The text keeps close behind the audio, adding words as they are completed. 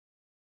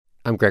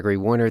I'm Gregory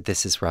Warner.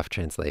 This is Rough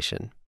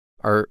Translation.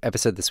 Our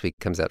episode this week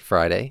comes out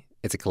Friday.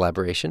 It's a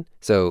collaboration.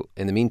 So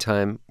in the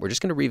meantime, we're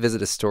just going to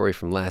revisit a story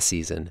from last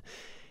season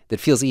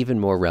that feels even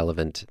more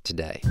relevant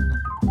today.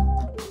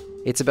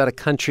 It's about a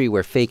country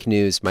where fake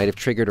news might have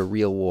triggered a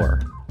real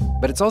war.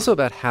 But it's also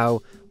about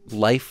how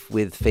life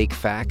with fake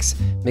facts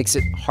makes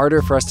it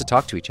harder for us to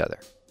talk to each other,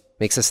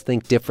 makes us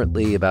think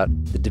differently about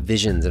the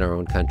divisions in our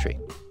own country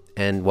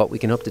and what we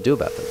can hope to do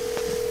about them.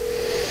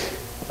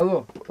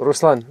 Hello,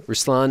 Ruslan.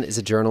 Ruslan is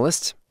a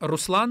journalist.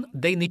 Ruslan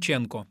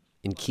Deynichenko.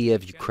 In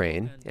Kiev,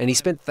 Ukraine, and he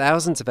spent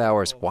thousands of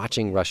hours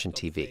watching Russian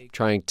TV,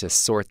 trying to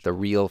sort the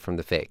real from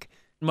the fake.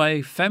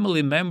 My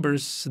family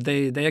members,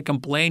 they are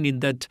complaining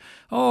that,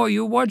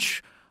 you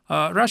watch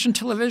Russian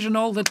television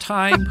all the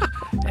time.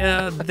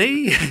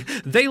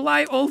 They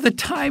lie all the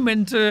time,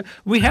 and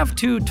we have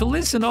to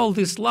listen all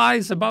these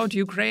lies about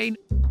Ukraine.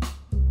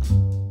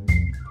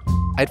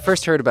 I'd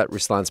first heard about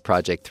Ruslan's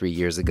project 3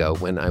 years ago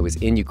when I was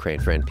in Ukraine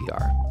for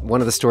NPR.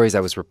 One of the stories I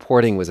was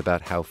reporting was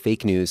about how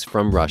fake news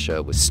from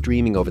Russia was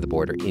streaming over the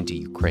border into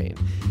Ukraine.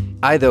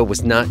 I, though,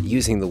 was not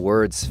using the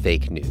words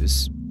fake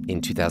news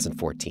in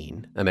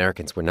 2014.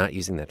 Americans were not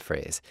using that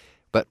phrase.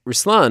 But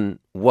Ruslan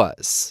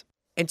was.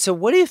 And so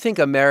what do you think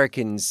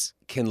Americans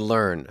can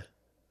learn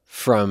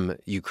from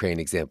Ukraine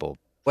example?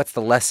 What's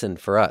the lesson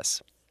for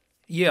us?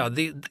 Yeah,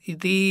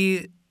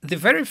 the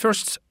very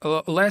first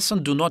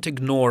lesson, do not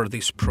ignore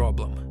this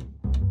problem,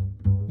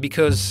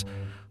 because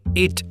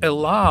it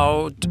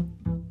allowed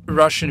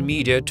Russian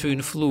media to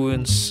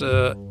influence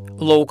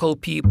local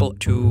people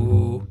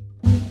to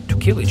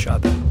kill each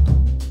other.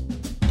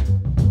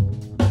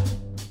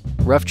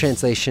 Rough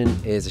Translation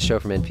is a show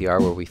from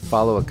NPR where we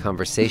follow a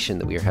conversation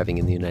that we are having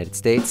in the United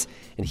States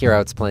and hear how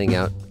it's playing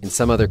out in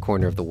some other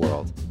corner of the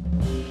world.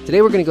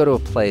 Today we're going to go to a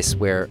place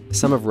where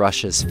some of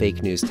Russia's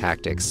fake news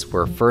tactics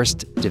were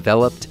first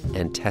developed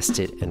and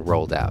tested and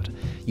rolled out.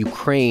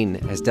 Ukraine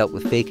has dealt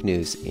with fake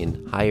news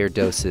in higher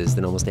doses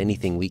than almost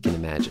anything we can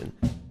imagine.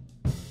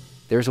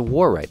 There's a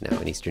war right now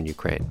in eastern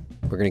Ukraine.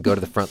 We're going to go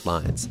to the front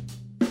lines.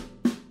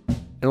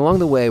 And along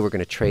the way, we're going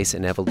to trace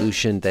an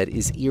evolution that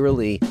is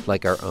eerily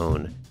like our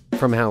own,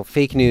 from how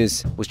fake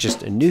news was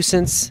just a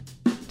nuisance,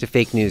 to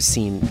fake news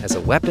seen as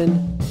a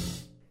weapon,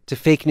 to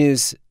fake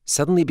news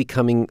suddenly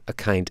becoming a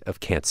kind of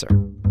cancer.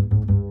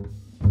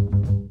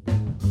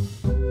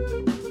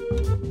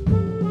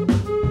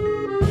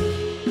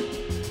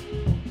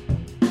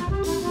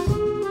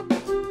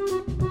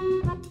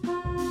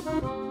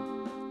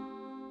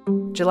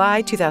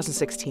 July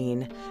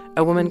 2016,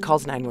 a woman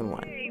calls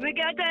 911. We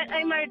got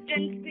an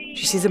emergency.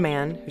 She sees a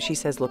man who she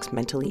says looks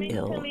mentally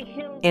ill,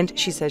 and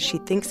she says she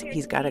thinks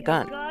he's got a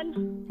gun,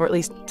 or at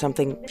least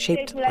something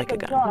shaped like a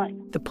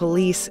gun. The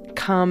police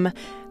come,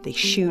 they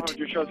shoot,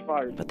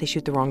 but they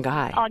shoot the wrong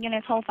guy. All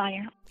units hold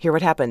fire. Hear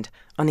what happened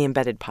on the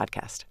Embedded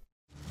podcast.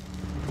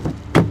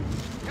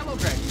 Hello,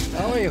 Greg.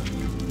 How are you?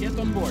 Get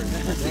on board.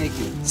 Thank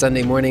you.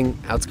 Sunday morning,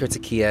 outskirts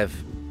of Kiev.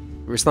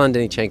 Ruslan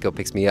Deynichenko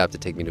picks me up to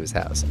take me to his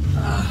house.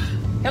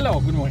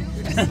 Hello, good morning.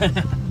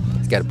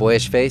 He's got a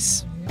boyish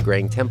face,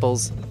 graying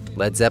temples,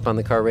 Led Zepp on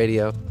the car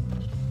radio.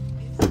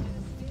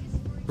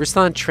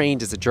 Ruslan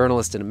trained as a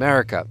journalist in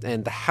America,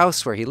 and the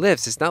house where he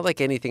lives is not like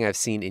anything I've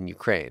seen in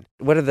Ukraine.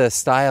 What are the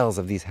styles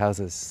of these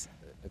houses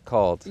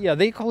called? Yeah,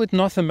 they call it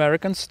North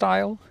American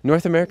style.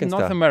 North American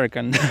style? North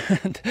American.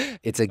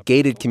 It's a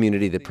gated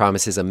community that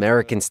promises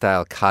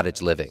American-style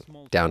cottage living,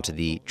 down to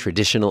the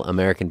traditional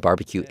American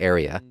barbecue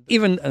area.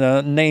 Even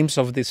names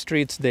of the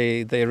streets,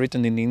 they're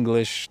written in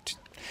English.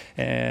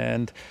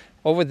 And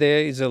over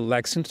there is a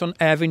Lexington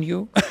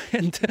Avenue.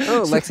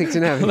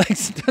 Lexington Avenue.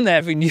 Lexington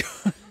Avenue.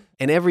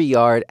 And every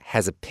yard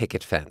has a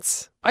picket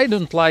fence. I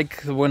don't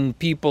like when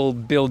people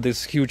build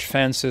these huge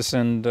fences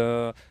and...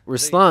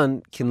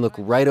 Ruslan can look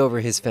right over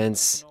his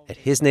fence at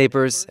his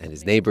neighbors, and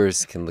his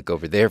neighbors can look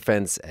over their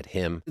fence at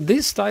him.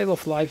 This style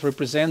of life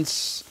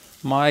represents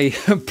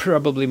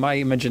probably my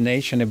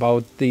imagination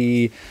about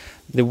the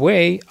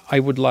way I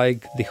would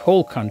like the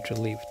whole country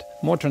lived.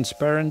 More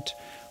transparent,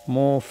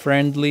 more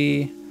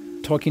friendly,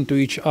 talking to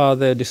each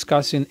other,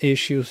 discussing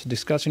issues,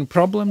 discussing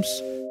problems.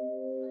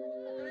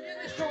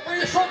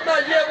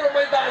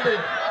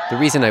 The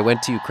reason I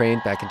went to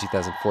Ukraine back in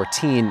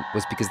 2014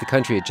 was because the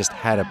country had just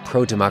had a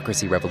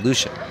pro-democracy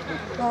revolution.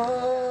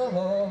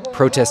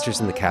 Protesters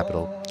in the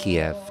capital,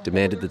 Kiev,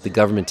 demanded that the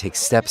government take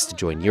steps to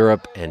join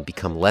Europe and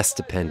become less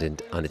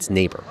dependent on its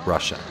neighbor,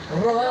 Russia.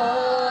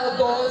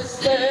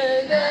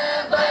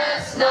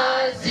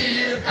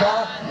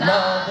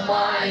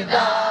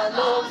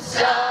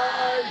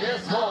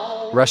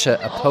 Russia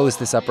opposed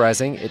this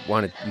uprising. It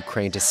wanted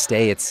Ukraine to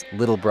stay its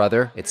little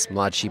brother, its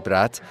mladshi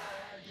brat.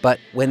 But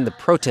when the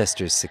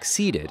protesters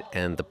succeeded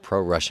and the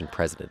pro-Russian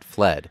president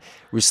fled,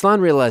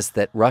 Ruslan realized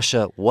that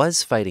Russia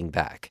was fighting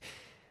back,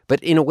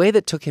 but in a way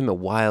that took him a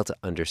while to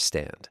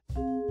understand.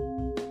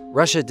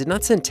 Russia did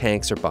not send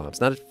tanks or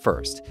bombs, not at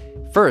first.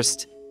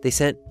 First, they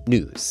sent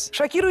news.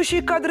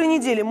 Шокирующие кадры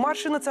недели.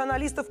 Марши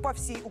националистов по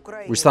всей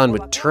Украине. Ruslan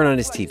would turn on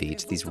his TV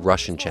to these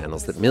Russian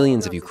channels that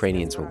millions of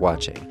Ukrainians were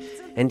watching,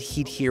 and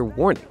he'd hear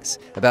warnings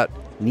about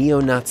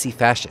neo-Nazi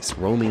fascists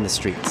roaming the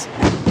streets.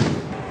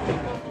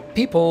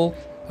 People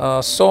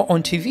saw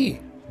on TV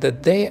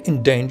that they are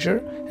in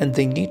danger and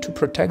they need to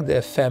protect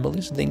their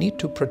families, they need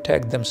to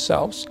protect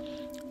themselves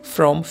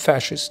from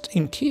fascists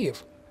in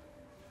Kiev.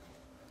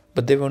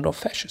 But there were no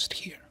fascists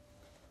here.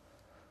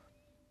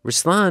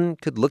 Ruslan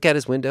could look out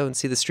his window and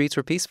see the streets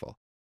were peaceful.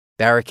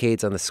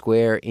 Barricades on the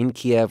square in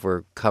Kiev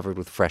were covered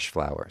with fresh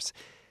flowers.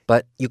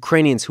 But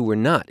Ukrainians who were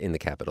not in the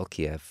capital,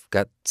 Kiev,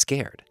 got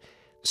scared.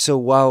 So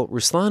while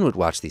Ruslan would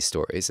watch these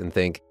stories and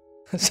think,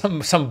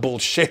 some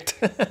bullshit.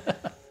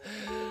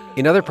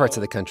 in other parts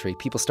of the country,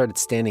 people started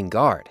standing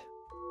guard.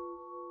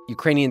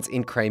 Ukrainians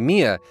in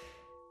Crimea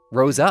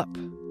rose up.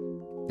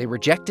 They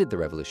rejected the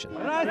revolution.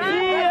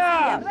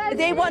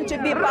 They want to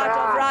be part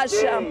of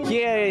Russia.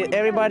 Here,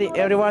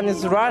 everyone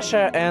is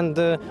Russia, and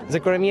the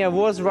Crimea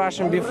was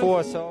Russian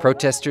before. So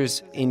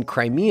Protesters in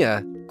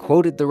Crimea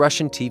quoted the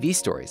Russian TV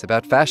stories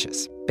about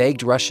fascists,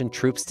 begged Russian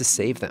troops to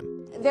save them.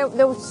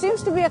 There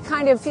seems to be a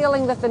kind of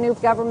feeling that the new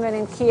government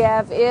in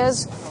Kiev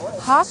is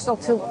hostile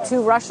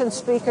to Russian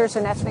speakers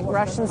and ethnic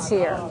Russians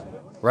here.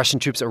 Russian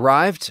troops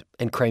arrived,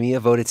 and Crimea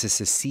voted to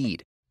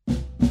secede.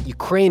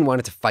 Ukraine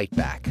wanted to fight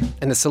back,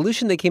 and the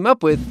solution they came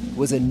up with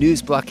was a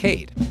news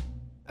blockade,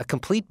 a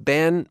complete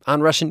ban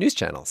on Russian news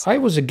channels. I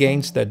was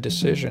against that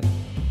decision.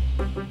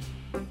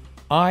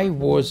 I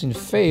was in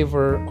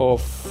favor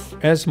of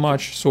as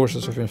much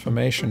sources of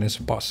information as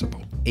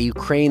possible. A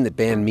Ukraine that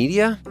banned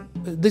media?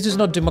 This is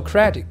not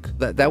democratic.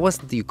 That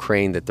wasn't the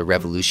Ukraine that the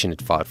revolution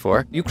had fought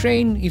for.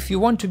 Ukraine, if you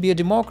want to be a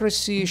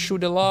democracy,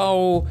 should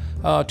allow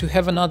to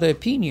have another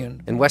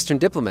opinion. And Western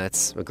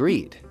diplomats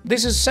agreed.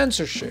 This is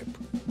censorship.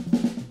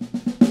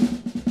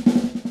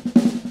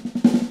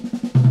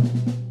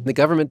 The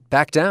government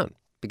backed down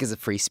because of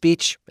free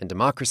speech and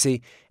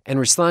democracy, and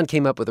Ruslan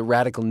came up with a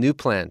radical new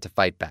plan to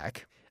fight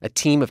back. A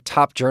team of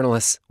top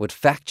journalists would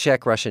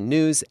fact-check Russian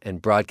news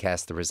and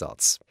broadcast the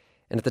results.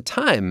 And at the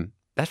time,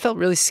 that felt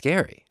really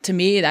scary. To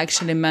me, it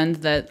actually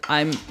meant that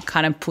I'm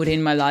kind of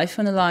putting my life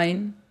on the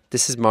line.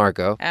 This is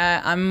Margot.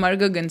 I'm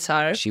Margot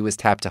Gonçalves. She was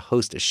tapped to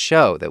host a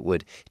show that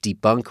would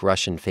debunk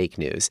Russian fake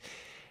news.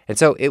 And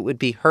so it would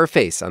be her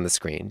face on the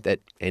screen that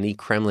any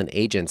Kremlin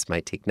agents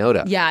might take note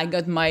of. Yeah, I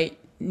got my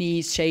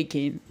knees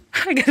shaking.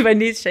 I got my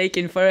knees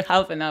shaking for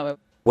half an hour.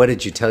 What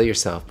did you tell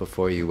yourself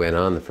before you went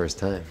on the first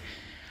time?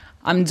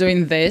 I'm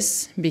doing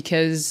this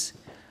because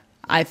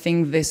I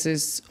think this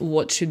is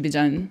what should be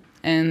done.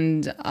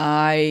 And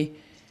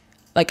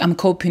I'm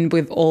coping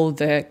with all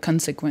the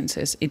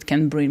consequences it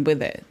can bring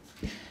with it.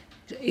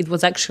 It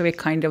was actually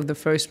kind of the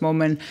first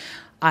moment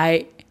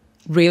I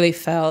really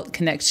felt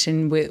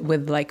connection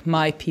with like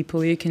my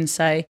people, you can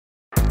say.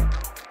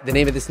 The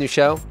name of this new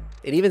show?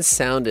 It even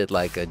sounded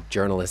like a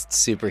journalist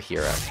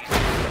superhero.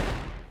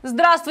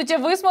 Здравствуйте,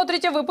 вы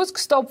смотрите выпуск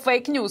Stop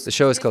Fake News. The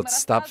show is called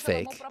Stop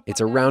Fake. It's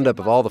a roundup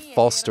of all the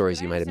false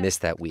stories you might have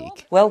missed that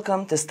week.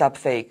 Welcome to Stop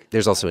Fake.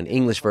 There's also an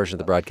English version of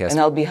the broadcast. And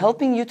I'll be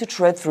helping you to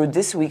tread through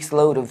this week's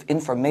load of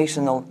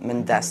informational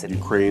mendacity.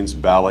 Ukraine's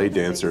ballet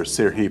dancer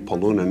Serhiy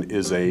Polunin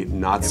is a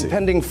Nazi.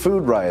 Impending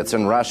food riots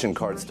and ration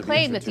cards to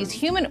claimed that these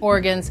human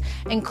organs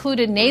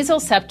included nasal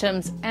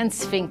septums and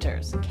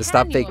sphincters. The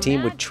Stop Fake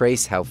team would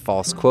trace how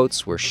false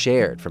quotes were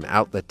shared from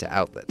outlet to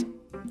outlet.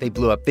 They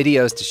blew up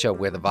videos to show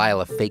where the vial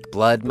of fake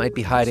blood might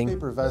be hiding.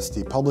 Newspaper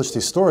Vesti published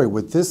a story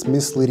with this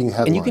misleading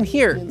headline. And you can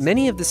hear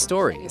many of the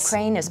stories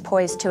Ukraine is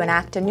poised to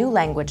enact a new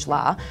language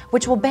law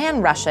which will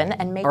ban Russian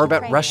and make are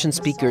about Russian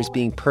speakers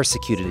being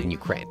persecuted in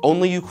Ukraine.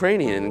 Only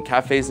Ukrainian in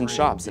cafes and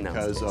shops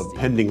announced because of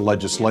pending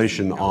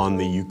legislation on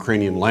the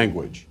Ukrainian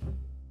language.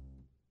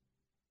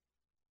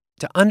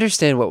 To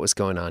understand what was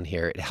going on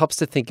here, it helps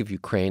to think of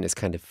Ukraine as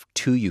kind of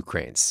two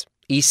Ukraines,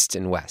 East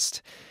and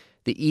West.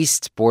 The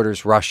East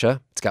borders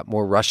Russia. It's got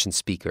more Russian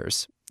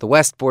speakers. The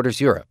West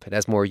borders Europe. It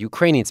has more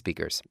Ukrainian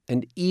speakers.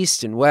 And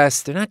East and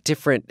West, they're not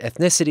different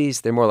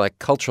ethnicities. They're more like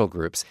cultural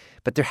groups.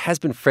 But there has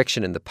been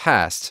friction in the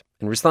past.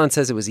 And Ruslan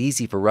says it was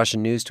easy for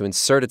Russian news to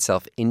insert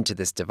itself into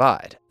this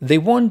divide. They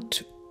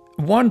want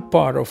one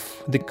part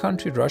of the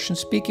country,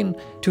 Russian-speaking,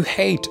 to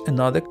hate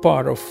another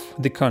part of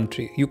the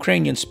country,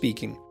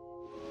 Ukrainian-speaking.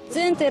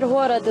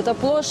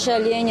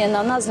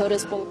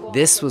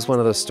 This was one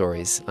of those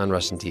stories on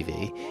Russian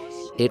TV.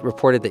 It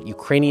reported that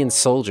Ukrainian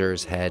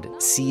soldiers had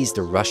seized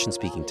a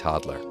Russian-speaking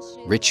toddler,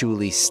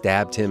 ritually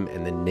stabbed him,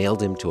 and then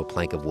nailed him to a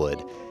plank of wood.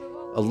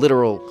 A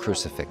literal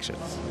crucifixion.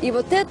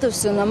 The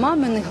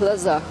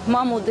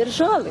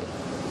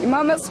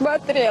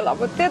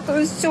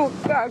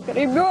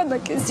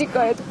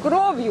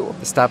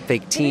Stop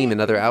Fake team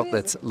and other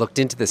outlets looked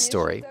into this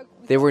story.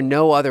 There were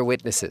no other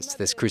witnesses to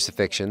this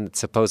crucifixion that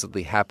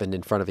supposedly happened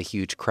in front of a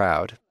huge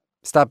crowd.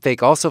 Stop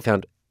Fake also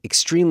found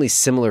extremely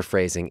similar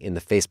phrasing in the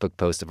Facebook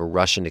post of a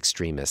Russian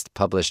extremist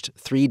published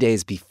 3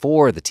 days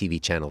before the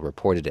TV channel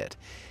reported it.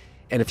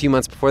 And a few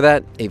months before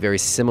that, a very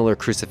similar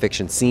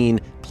crucifixion scene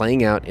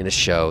playing out in a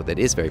show that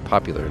is very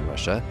popular in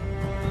Russia.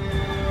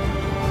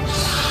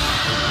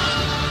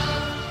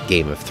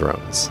 Game of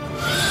Thrones.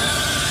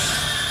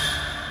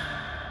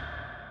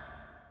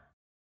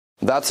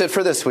 That's it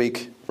for this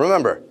week.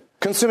 Remember,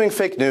 consuming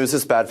fake news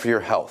is bad for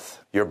your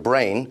health, your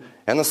brain,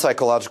 and the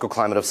psychological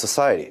climate of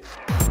society.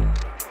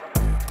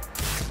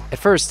 At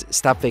first,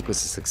 StopFake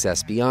was a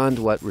success beyond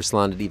what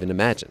Ruslan had even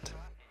imagined.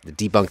 The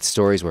debunked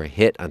stories were a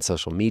hit on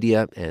social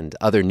media, and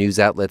other news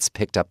outlets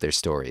picked up their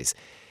stories.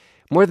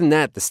 More than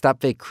that, the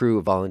StopFake crew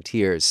of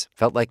volunteers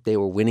felt like they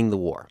were winning the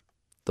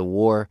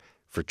war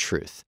for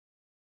truth.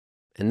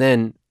 And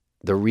then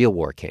the real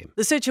war came.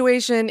 The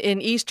situation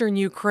in eastern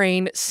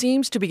Ukraine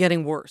seems to be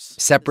getting worse.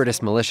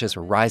 Separatist militias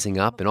were rising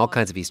up in all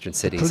kinds of eastern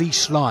cities. The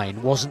police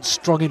line wasn't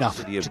strong enough.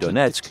 The city of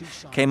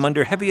Donetsk came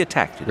under heavy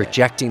attack today.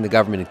 Rejecting the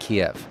government in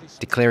Kiev,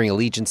 declaring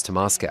allegiance to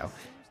Moscow,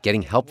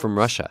 getting help from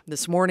Russia.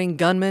 This morning,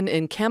 gunmen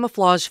in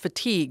camouflage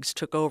fatigues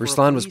took over.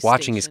 Ruslan was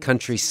watching his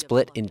country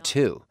split in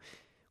two,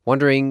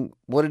 wondering,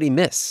 what did he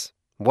miss?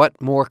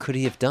 What more could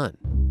he have done?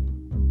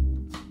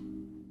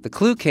 The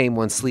clue came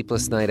one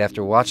sleepless night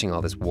after watching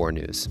all this war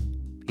news.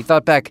 He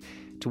thought back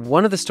to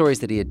one of the stories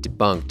that he had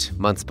debunked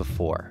months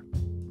before.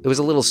 It was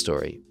a little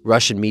story.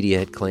 Russian media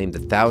had claimed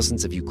that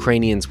thousands of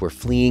Ukrainians were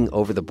fleeing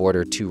over the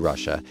border to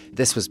Russia.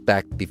 This was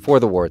back before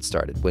the war had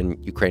started,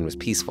 when Ukraine was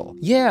peaceful.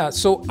 Yeah,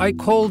 so I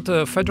called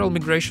the Federal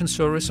Migration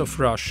Service of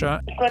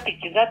Russia.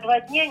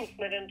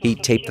 He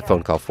taped the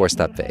phone call for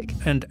StopFake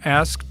and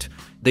asked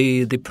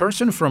the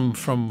person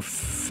from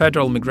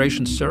Federal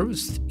Migration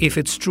Service if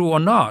it's true or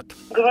not.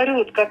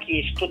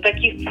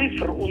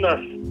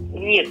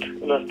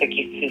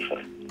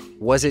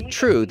 Was it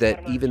true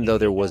that even though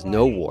there was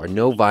no war,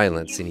 no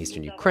violence in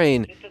eastern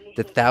Ukraine,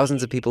 that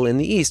thousands of people in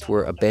the east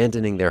were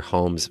abandoning their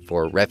homes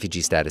for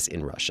refugee status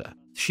in Russia?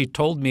 She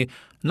told me,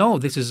 no,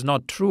 this is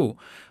not true.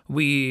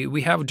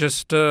 We have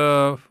just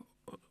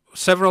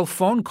several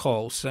phone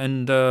calls,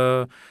 and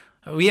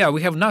we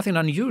have nothing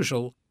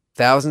unusual.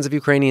 Thousands of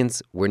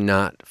Ukrainians were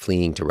not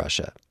fleeing to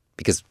Russia,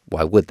 because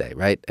why would they,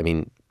 right? I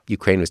mean,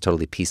 Ukraine was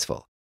totally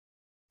peaceful.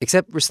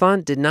 Except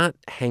Ruslan did not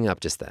hang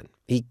up just then.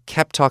 He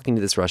kept talking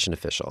to this Russian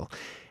official.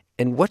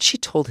 And what she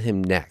told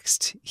him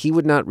next, he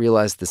would not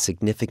realize the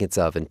significance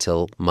of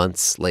until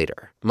months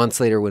later.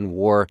 Months later, when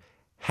war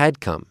had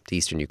come to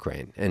eastern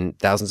Ukraine and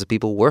thousands of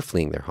people were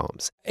fleeing their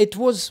homes. It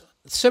was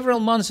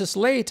several months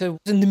later,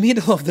 in the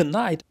middle of the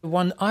night,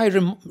 when I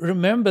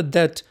remembered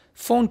that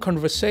phone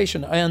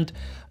conversation. And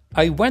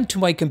I went to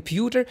my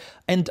computer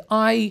and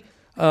I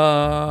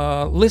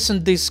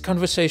listened this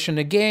conversation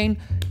again.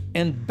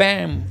 And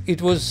bam,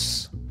 it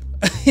was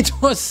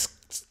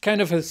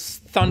kind of a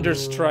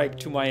thunderstrike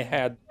to my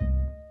head.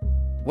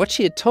 What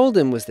she had told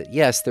him was that,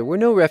 yes, there were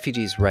no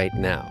refugees right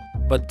now.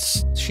 But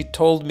she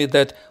told me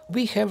that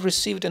we have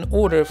received an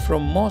order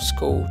from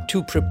Moscow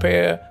to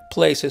prepare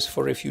places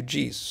for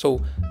refugees.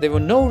 So there were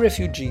no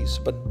refugees,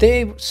 but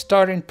they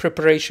started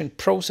preparation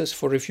process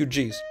for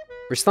refugees.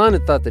 Ruslan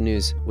had thought the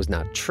news was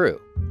not true.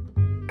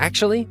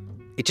 Actually,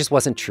 it just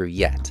wasn't true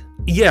yet.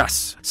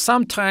 Yes,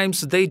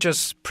 sometimes they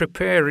just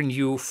preparing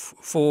you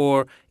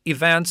for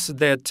events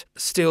that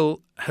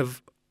still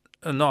have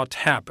not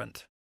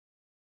happened.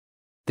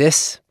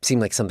 This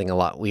seemed like something a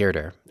lot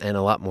weirder and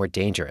a lot more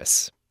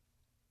dangerous.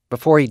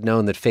 Before he'd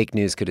known that fake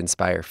news could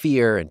inspire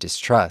fear and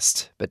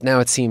distrust, but now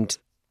it seemed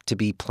to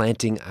be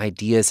planting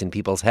ideas in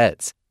people's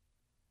heads.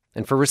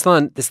 And for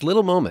Ruslan, this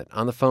little moment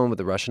on the phone with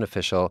the Russian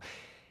official,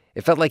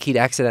 it felt like he'd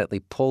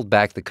accidentally pulled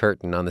back the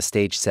curtain on the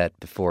stage set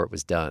before it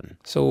was done.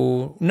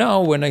 So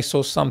now when I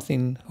saw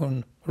something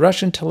on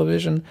Russian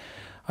television,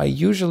 I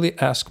usually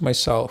ask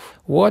myself,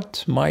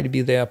 what might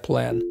be their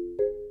plan?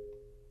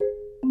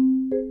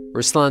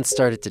 Ruslan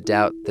started to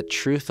doubt that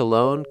truth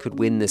alone could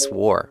win this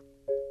war,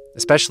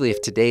 especially if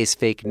today's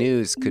fake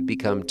news could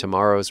become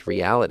tomorrow's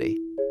reality.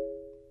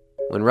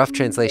 When Rough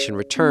Translation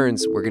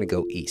returns, we're going to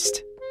go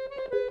east,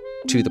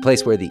 to the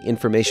place where the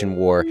information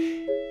war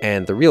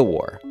and the real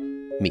war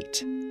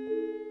meet.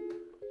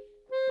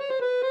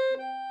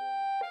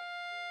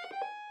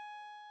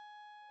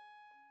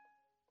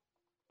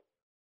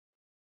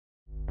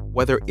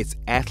 Whether it's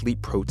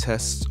athlete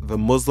protests, the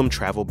Muslim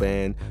travel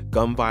ban,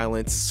 gun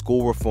violence,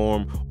 school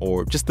reform,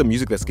 or just the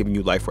music that's giving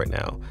you life right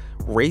now,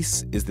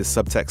 race is the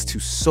subtext to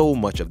so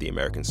much of the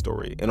American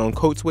story. And on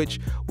Code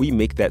Switch, we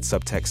make that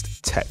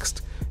subtext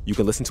text. You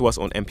can listen to us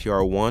on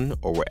NPR One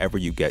or wherever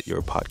you get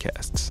your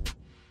podcasts.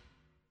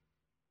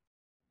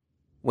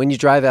 When you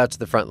drive out to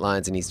the front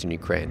lines in eastern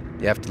Ukraine,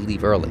 you have to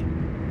leave early.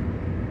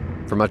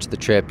 For much of the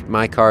trip,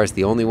 my car is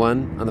the only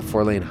one on the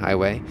 4-lane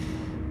highway.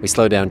 We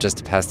slow down just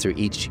to pass through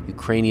each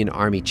Ukrainian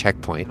army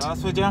checkpoint.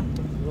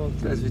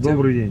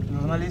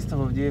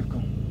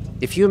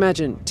 If you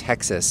imagine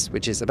Texas,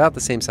 which is about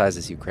the same size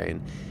as Ukraine,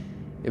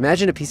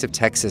 imagine a piece of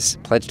Texas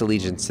pledged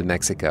allegiance to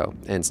Mexico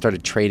and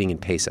started trading in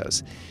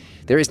pesos.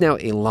 There is now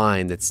a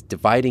line that's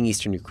dividing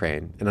eastern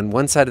Ukraine, and on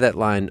one side of that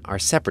line are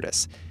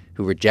separatists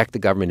who reject the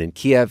government in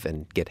Kiev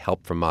and get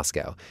help from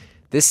Moscow.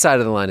 This side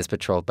of the line is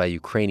patrolled by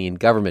Ukrainian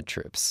government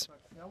troops.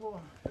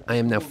 I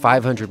am now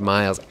 500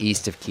 miles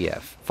east of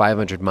Kiev,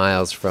 500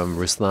 miles from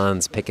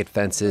Ruslan's picket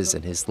fences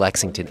and his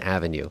Lexington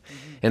Avenue,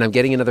 and I'm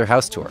getting another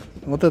house tour.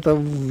 Oh,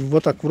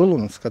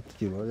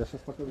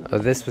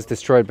 this was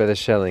destroyed by the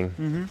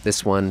shelling.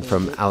 This one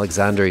from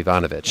Alexander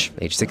Ivanovich,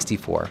 age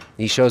 64.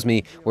 He shows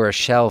me where a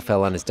shell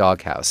fell on his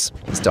doghouse.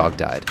 His dog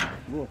died.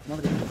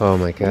 Oh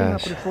my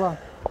gosh.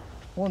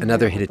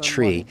 Another hit a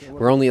tree.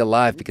 We're only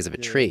alive because of a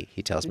tree,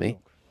 he tells me.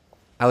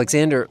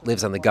 Alexander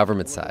lives on the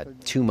government side,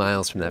 2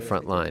 miles from that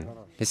front line.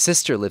 His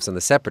sister lives on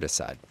the separatist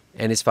side,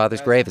 and his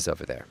father's grave is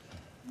over there.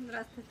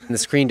 And the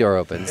screen door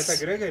opens.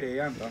 Gregory.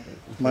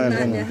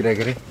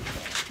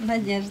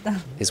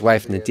 His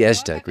wife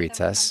Nadezhda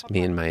greets us,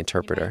 me and my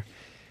interpreter.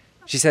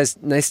 She says,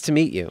 "Nice to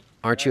meet you.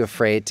 Aren't you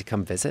afraid to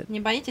come visit?"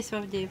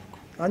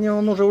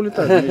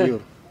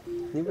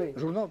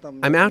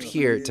 I'm out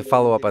here to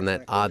follow up on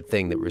that odd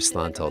thing that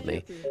Ruslan told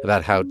me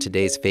about how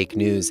today's fake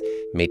news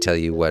may tell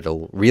you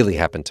what'll really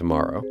happen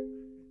tomorrow.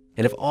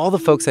 And of all the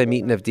folks I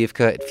meet in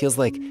Avdiivka, it feels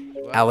like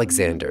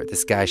Alexander,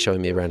 this guy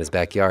showing me around his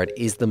backyard,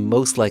 is the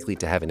most likely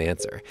to have an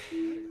answer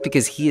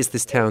because he is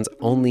this town's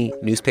only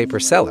newspaper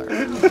seller.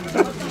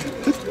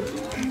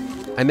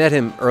 I met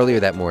him earlier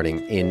that morning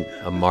in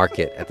a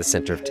market at the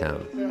center of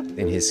town,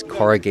 in his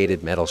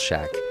corrugated metal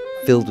shack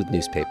filled with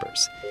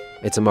newspapers.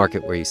 It's a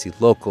market where you see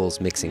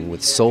locals mixing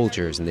with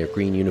soldiers in their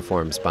green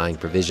uniforms buying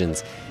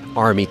provisions.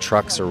 Army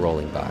trucks are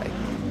rolling by.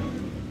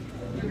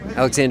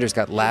 Alexander's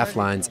got laugh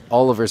lines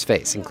all over his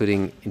face,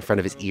 including in front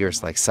of his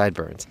ears like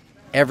sideburns.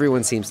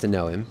 Everyone seems to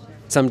know him.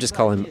 Some just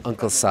call him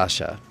Uncle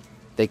Sasha.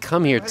 They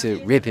come here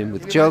to rib him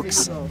with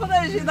jokes,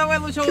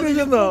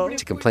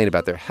 to complain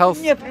about their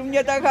health, to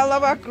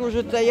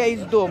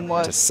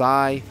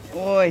sigh,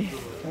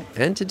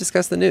 and to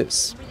discuss the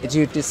news. Did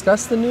you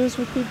discuss the news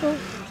with people?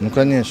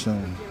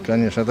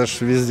 Конечно, это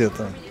ж везде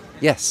там.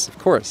 Yes, of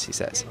course, he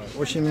says.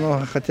 Очень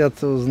много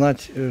хотят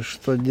узнать,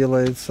 что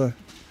делается,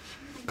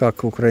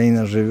 как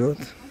Украина живет.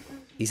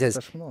 He says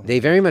they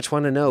very much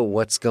want to know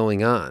what's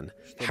going on,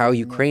 how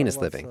Ukraine is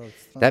living.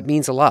 That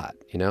means a lot,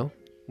 you know?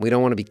 We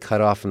don't want to be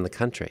cut off from the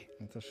country.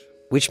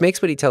 Which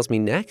makes what he tells me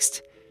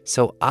next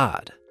so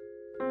odd.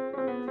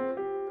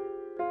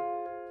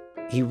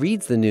 He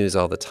reads the news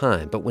all the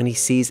time, but when he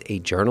sees a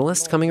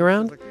journalist coming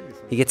around,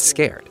 he gets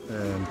scared.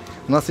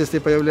 У нас, если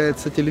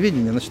появляется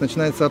телевидение,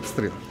 начинается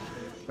обстрел.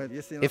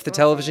 If the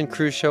television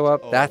crews show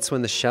up, that's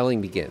when the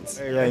shelling begins.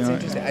 That's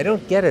interesting. I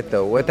don't get it,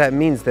 though, what that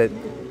means that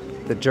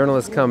the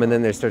journalists come and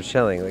then they start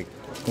shelling. Like,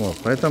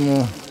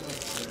 поэтому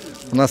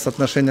у нас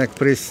отношение к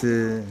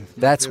прессе.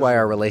 That's why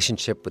our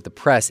relationship with the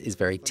press is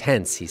very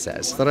tense, he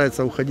says.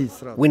 Старается уходить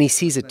сразу. When he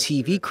sees a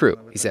TV crew,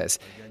 he says,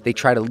 they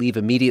try to leave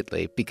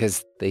immediately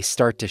because they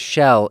start to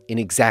shell in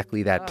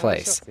exactly that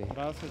place.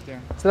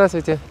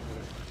 Здравствуйте.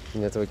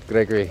 Меня зовут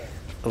Gregory.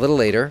 A little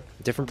later,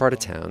 a different part of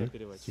town,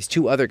 these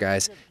two other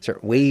guys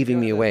start waving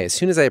me away as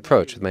soon as I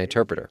approach with my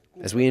interpreter.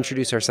 As we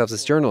introduce ourselves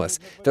as journalists,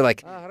 they're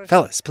like,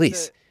 "Fellas,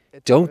 please,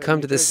 don't come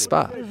to this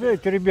spot." When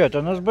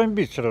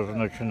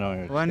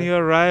you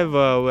arrive,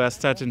 we are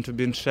starting to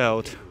be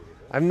shelled.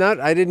 I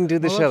didn't do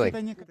the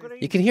shelling.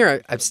 You can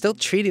hear I'm still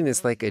treating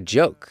this like a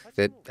joke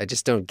that I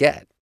just don't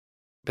get.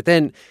 But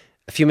then,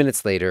 a few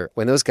minutes later,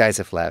 when those guys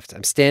have left,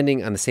 I'm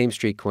standing on the same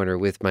street corner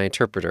with my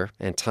interpreter,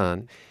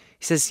 Anton.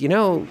 He says,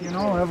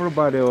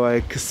 everybody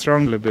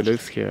strongly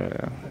believes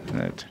here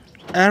that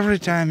every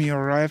time you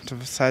arrive to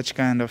such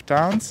kind of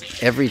towns,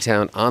 every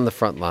town on the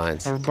front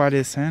lines, everybody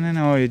is saying,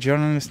 a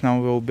journalist now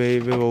we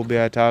will be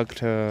attacked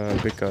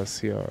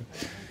because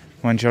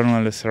when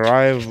journalists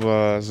arrive,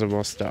 the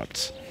war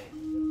starts.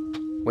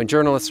 When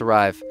journalists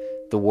arrive,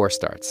 the war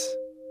starts.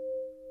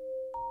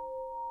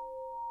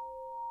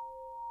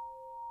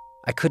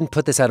 I couldn't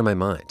put this out of my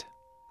mind.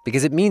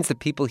 Because it means that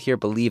people here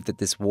believe that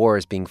this war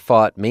is being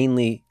fought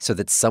mainly so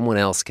that someone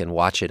else can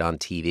watch it on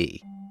TV.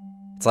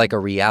 It's like a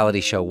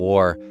reality show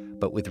war,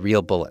 but with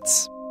real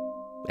bullets.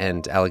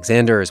 And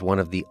Alexander is one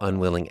of the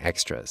unwilling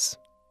extras.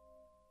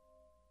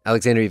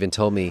 Alexander even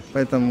told me,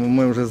 Поэтому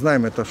мы уже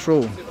знаем это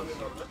шоу.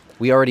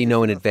 We already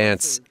know in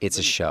advance it's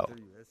a show,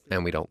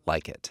 and we don't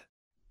like it.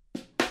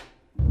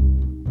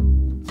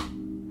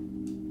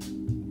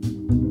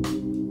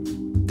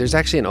 There's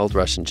actually an old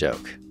Russian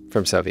joke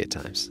from Soviet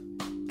times.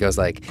 Goes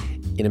like,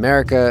 in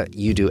America,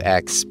 you do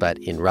X, but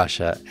in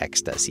Russia,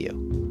 X does you.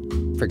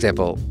 For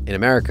example, in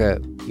America,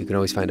 you can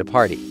always find a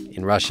party.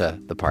 In Russia,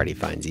 the party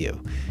finds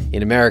you.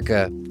 In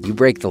America, you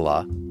break the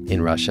law.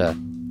 In Russia,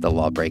 the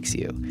law breaks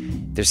you.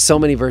 There's so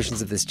many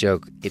versions of this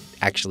joke, it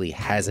actually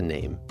has a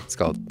name. It's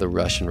called the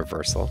Russian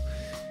reversal.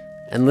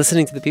 And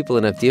listening to the people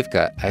in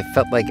Avdiivka, I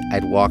felt like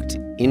I'd walked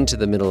into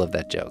the middle of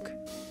that joke.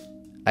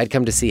 I'd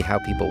come to see how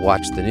people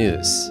watch the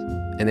news.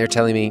 And they're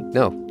telling me,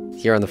 no,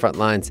 here on the front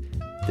lines,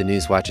 the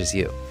news watches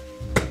you.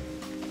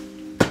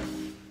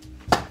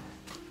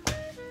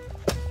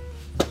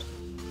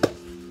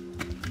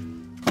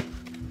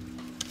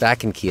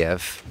 Back in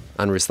Kiev,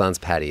 on Ruslan's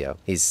patio,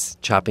 he's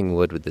chopping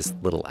wood with this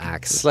little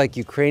axe. It's like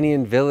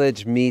Ukrainian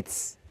village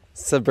meets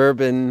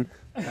suburban,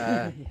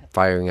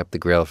 firing up the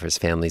grill for his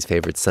family's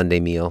favorite Sunday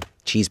meal,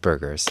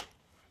 cheeseburgers.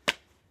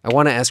 I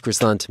want to ask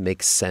Ruslan to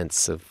make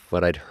sense of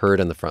what I'd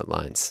heard on the front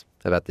lines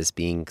about this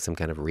being some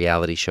kind of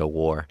reality show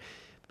war.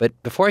 But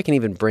before I can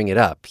even bring it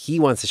up, he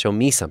wants to show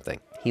me something.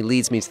 He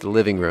leads me to the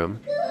living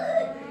room.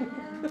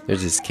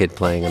 There's this kid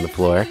playing on the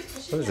floor.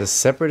 What is this,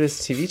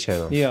 Separatist TV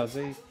channel? Yeah.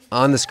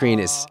 On the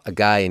screen is a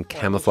guy in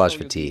camouflage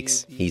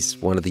fatigues. He's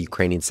one of the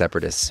Ukrainian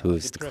separatists who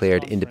has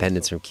declared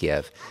independence from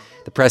Kiev.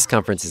 The press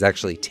conference is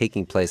actually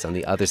taking place on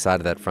the other side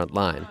of that front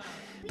line.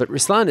 But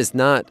Ruslan is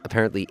not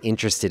apparently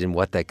interested in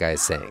what that guy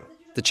is saying.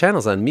 The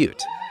channel's on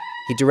mute.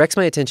 He directs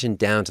my attention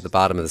down to the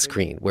bottom of the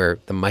screen, where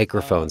the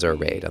microphones are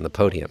arrayed on the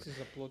podium.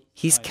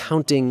 He's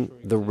counting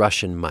the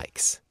Russian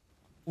mics.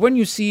 When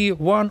you see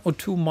 1 or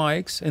 2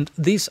 mics, and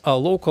these are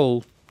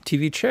local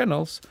TV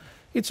channels,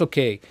 it's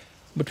okay.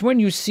 But when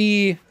you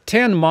see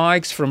 10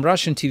 mics from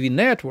Russian TV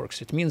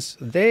networks, it means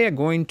they are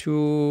going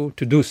to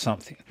do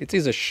something. It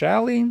is a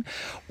shelling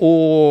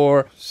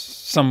or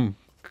some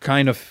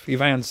kind of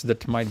events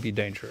that might be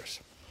dangerous.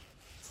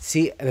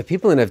 See, the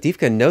people in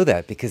Avdiivka know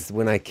that because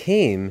when I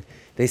came,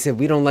 they said,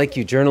 we don't like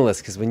you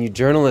journalists because when you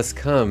journalists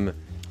come...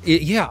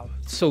 Yeah,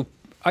 so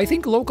I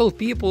think local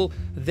people,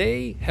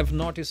 they have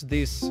noticed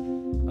this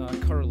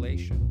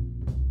correlation.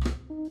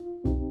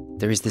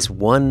 There is this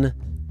one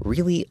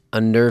really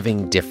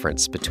unnerving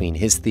difference between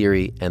his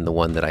theory and the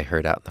one that I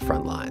heard out in the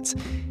front lines.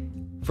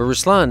 For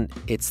Ruslan,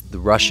 it's the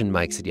Russian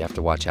mics that you have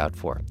to watch out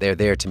for. They're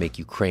there to make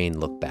Ukraine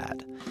look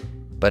bad.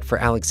 But for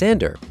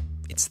Alexander,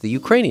 it's the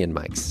Ukrainian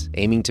mics,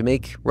 aiming to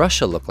make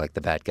Russia look like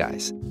the bad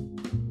guys.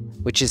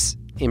 Which is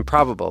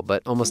improbable,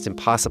 but almost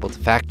impossible to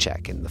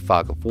fact-check in the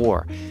fog of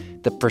war.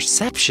 The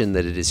perception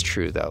that it is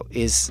true, though,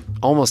 is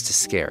almost as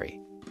scary.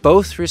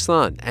 Both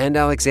Ruslan and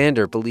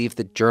Alexander believe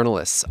that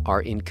journalists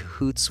are in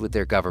cahoots with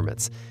their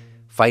governments,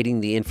 fighting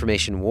the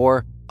information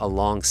war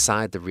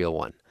alongside the real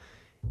one.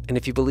 And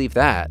if you believe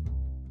that,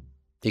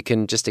 you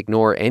can just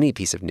ignore any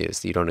piece of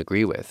news that you don't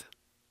agree with.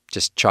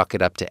 Just chalk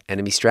it up to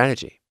enemy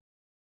strategy.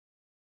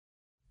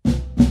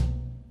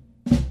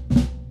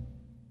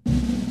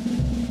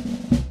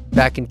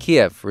 Back in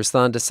Kiev,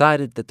 Ruslan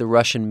decided that the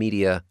Russian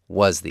media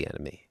was the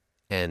enemy,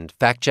 and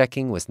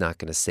fact-checking was not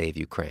going to save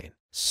Ukraine.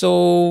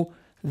 So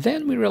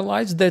then we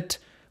realized that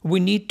we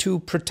need to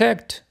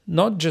protect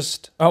not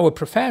just our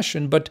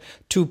profession, but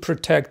to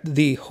protect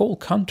the whole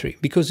country,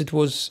 because it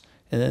was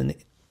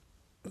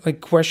a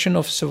question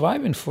of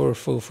surviving for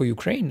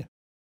Ukraine.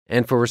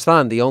 And for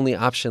Ruslan, the only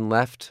option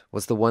left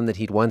was the one that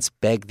he'd once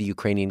begged the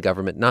Ukrainian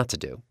government not to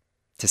do,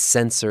 to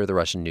censor the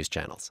Russian news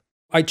channels.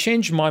 I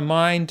changed my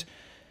mind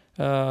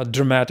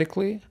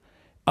dramatically.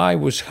 I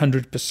was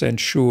 100%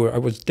 sure, I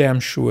was damn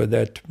sure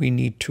that we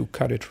need to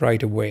cut it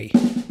right away.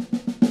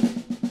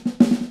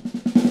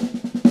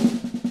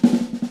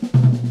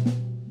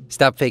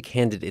 StopFake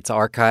handed its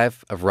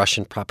archive of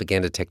Russian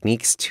propaganda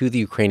techniques to the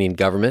Ukrainian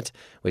government,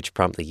 which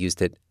promptly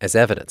used it as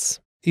evidence.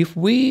 If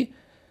we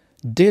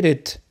did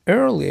it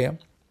earlier,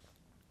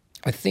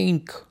 I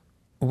think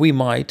we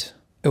might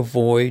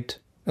avoid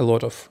a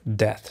lot of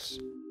deaths.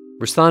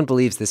 Ruslan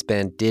believes this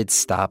ban did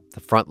stop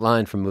the front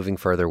line from moving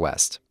further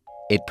west.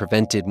 It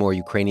prevented more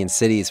Ukrainian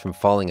cities from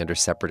falling under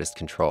separatist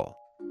control.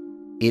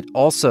 It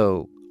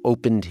also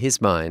opened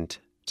his mind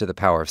to the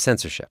power of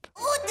censorship.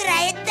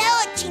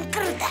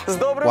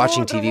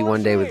 Watching TV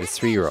one day with his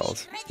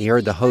 3-year-old, he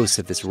heard the host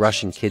of this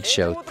Russian kids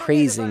show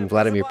praising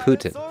Vladimir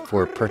Putin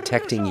for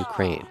protecting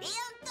Ukraine.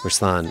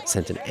 Ruslan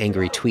sent an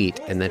angry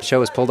tweet, and that show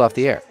was pulled off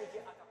the air.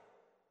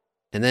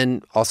 And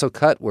then also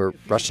cut were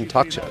Russian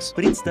talk shows,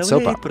 and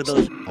soap operas,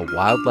 a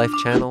wildlife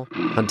channel,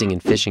 hunting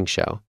and fishing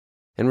show.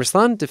 And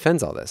Ruslan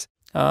defends all this.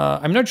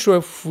 I'm not sure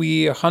if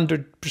we are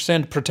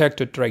 100%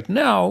 protected right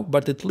now,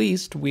 but at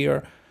least we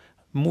are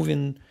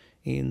moving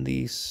in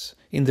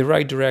the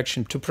right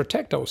direction to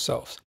protect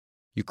ourselves.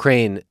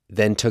 Ukraine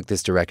then took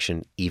this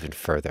direction even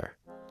further.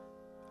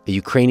 A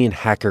Ukrainian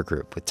hacker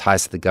group with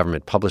ties to the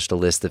government published a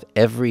list of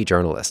every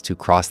journalist who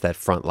crossed that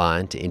front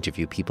line to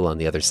interview people on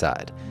the other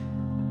side.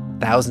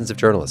 Thousands of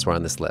journalists were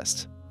on this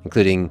list,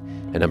 including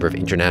a number of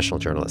international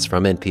journalists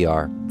from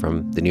NPR,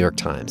 from the New York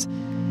Times.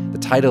 The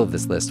title of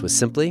this list was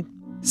simply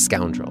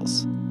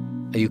Scoundrels.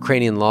 A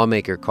Ukrainian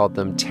lawmaker called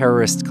them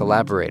terrorist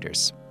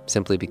collaborators,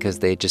 simply because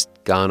they had just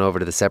gone over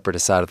to the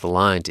separatist side of the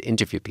line to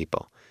interview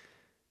people.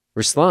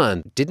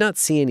 Ruslan did not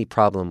see any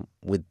problem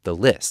with the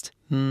list.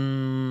 Why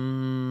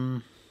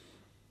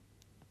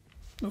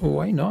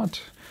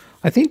not?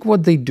 I think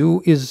what they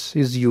do is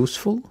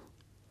useful.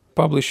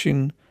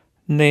 Publishing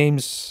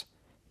names,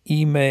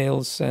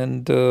 emails,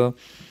 and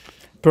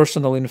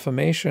personal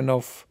information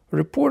of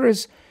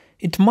reporters,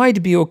 it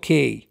might be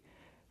okay,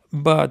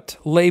 but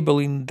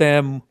labeling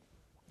them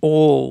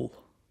all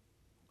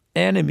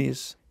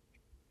enemies,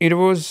 it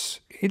was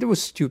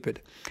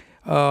stupid.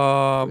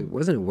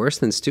 Wasn't it worse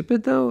than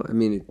stupid, though? I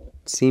mean, it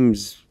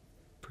seems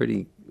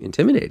pretty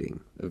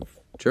intimidating of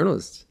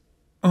journalists.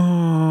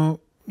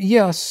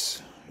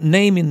 Yes,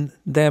 naming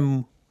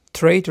them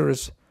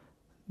traitors,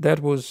 that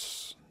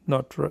was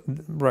not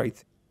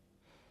right.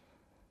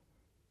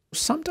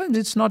 Sometimes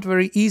it's not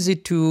very easy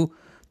to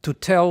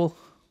tell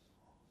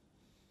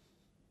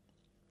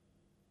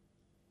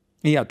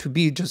to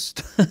be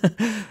just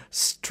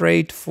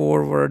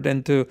straightforward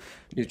and to...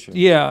 Neutral.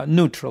 Yeah,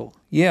 neutral.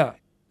 Yeah.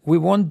 We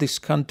want this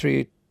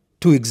country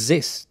to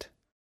exist.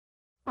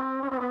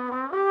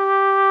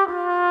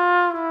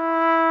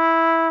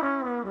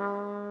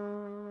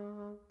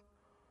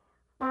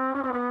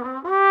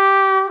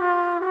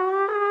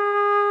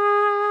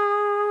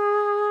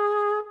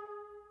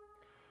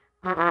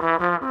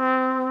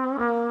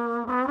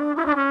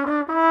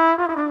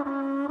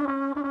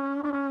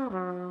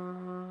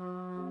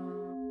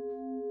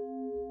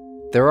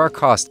 There are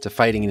costs to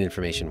fighting an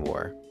information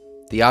war.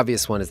 The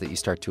obvious one is that you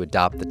start to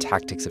adopt the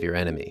tactics of your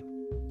enemy.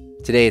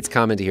 Today, it's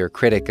common to hear a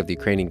critic of the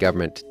Ukrainian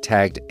government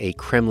tagged a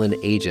Kremlin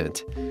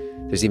agent.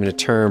 There's even a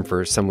term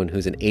for someone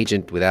who's an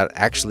agent without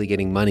actually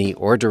getting money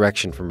or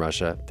direction from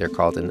Russia. They're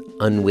called an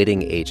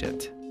unwitting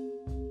agent.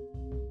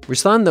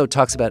 Ruslan, though,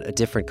 talks about a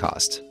different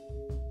cost.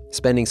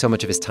 Spending so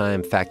much of his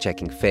time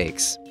fact-checking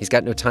fakes, he's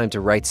got no time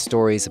to write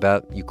stories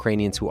about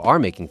Ukrainians who are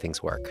making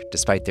things work,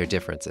 despite their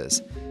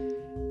differences.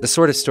 The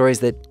sort of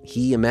stories that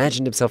he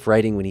imagined himself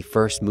writing when he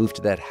first moved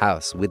to that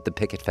house with the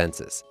picket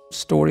fences.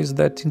 Stories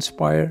that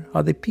inspire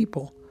other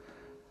people.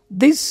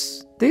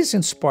 This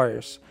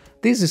inspires.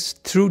 This is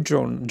true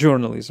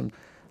journalism.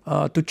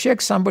 To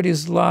check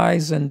somebody's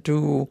lies and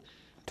to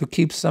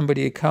keep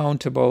somebody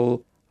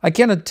accountable. I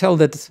cannot tell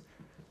that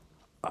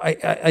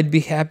I'd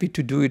be happy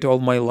to do it all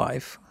my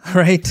life,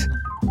 right?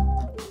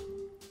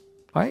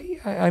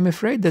 I'm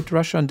afraid that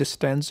Russia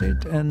understands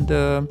it,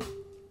 and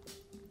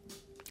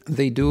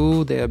they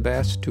do their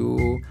best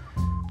to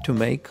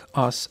make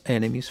us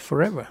enemies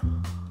forever.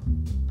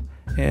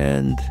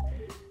 And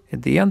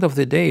at the end of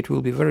the day, it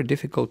will be very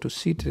difficult to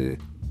sit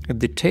at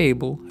the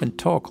table and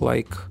talk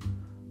like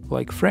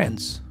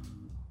friends.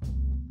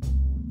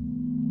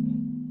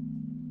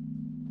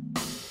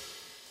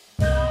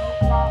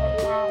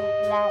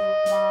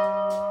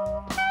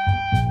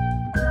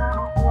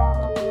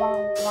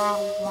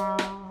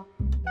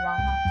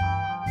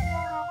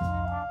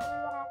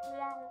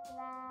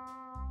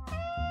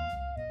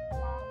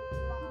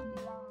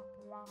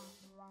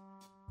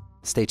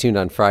 Stay tuned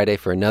on Friday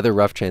for another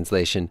Rough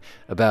Translation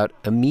about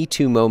a Me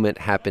Too moment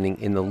happening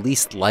in the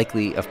least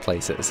likely of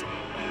places.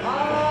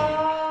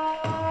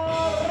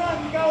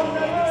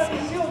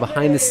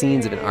 Behind the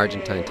scenes of an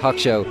Argentine talk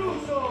show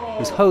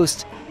whose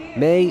host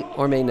may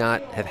or may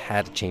not have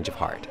had a change of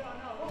heart,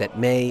 that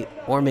may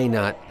or may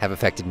not have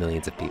affected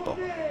millions of people.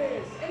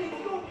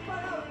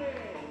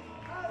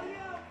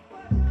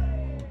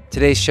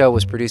 Today's show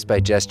was produced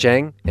by Jess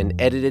Jang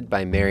and edited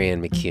by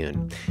Marianne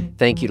McCune.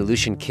 Thank you to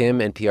Lucian Kim,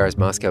 NPR's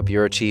Moscow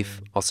bureau chief,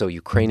 also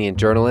Ukrainian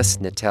journalists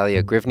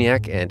Natalia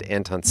Grivniak and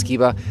Anton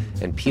Skiba,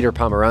 and Peter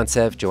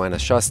Pomerantsev, Joanna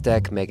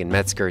Shostak, Megan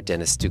Metzger,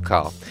 Dennis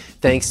Stukal.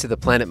 Thanks to the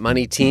Planet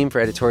Money team for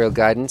editorial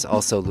guidance,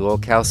 also Lou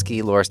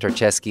Olkowski, Laura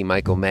Starcheski,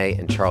 Michael May,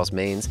 and Charles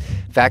Maines.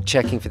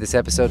 Fact-checking for this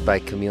episode by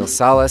Camille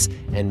Salas,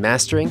 and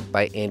mastering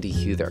by Andy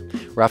Huther.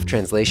 Rough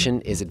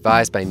Translation is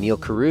advised by Neil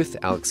Carruth,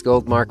 Alex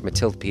Goldmark,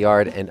 Mathilde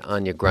Piard, and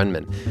Anya Grunman.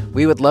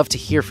 We would love to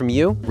hear from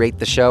you. Rate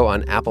the show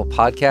on Apple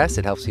Podcasts.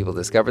 It helps people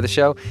discover the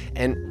show.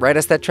 And write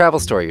us that travel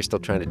story you're still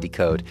trying to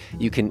decode.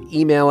 You can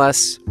email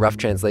us,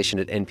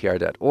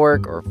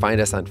 roughtranslation@npr.org, or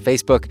find us on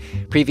Facebook.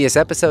 Previous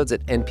episodes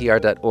at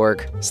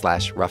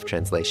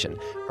npr.org/roughtranslation.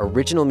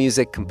 Original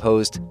music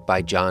composed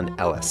by John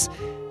Ellis.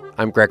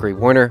 I'm Gregory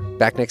Warner,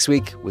 back next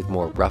week with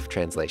more Rough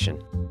Translation.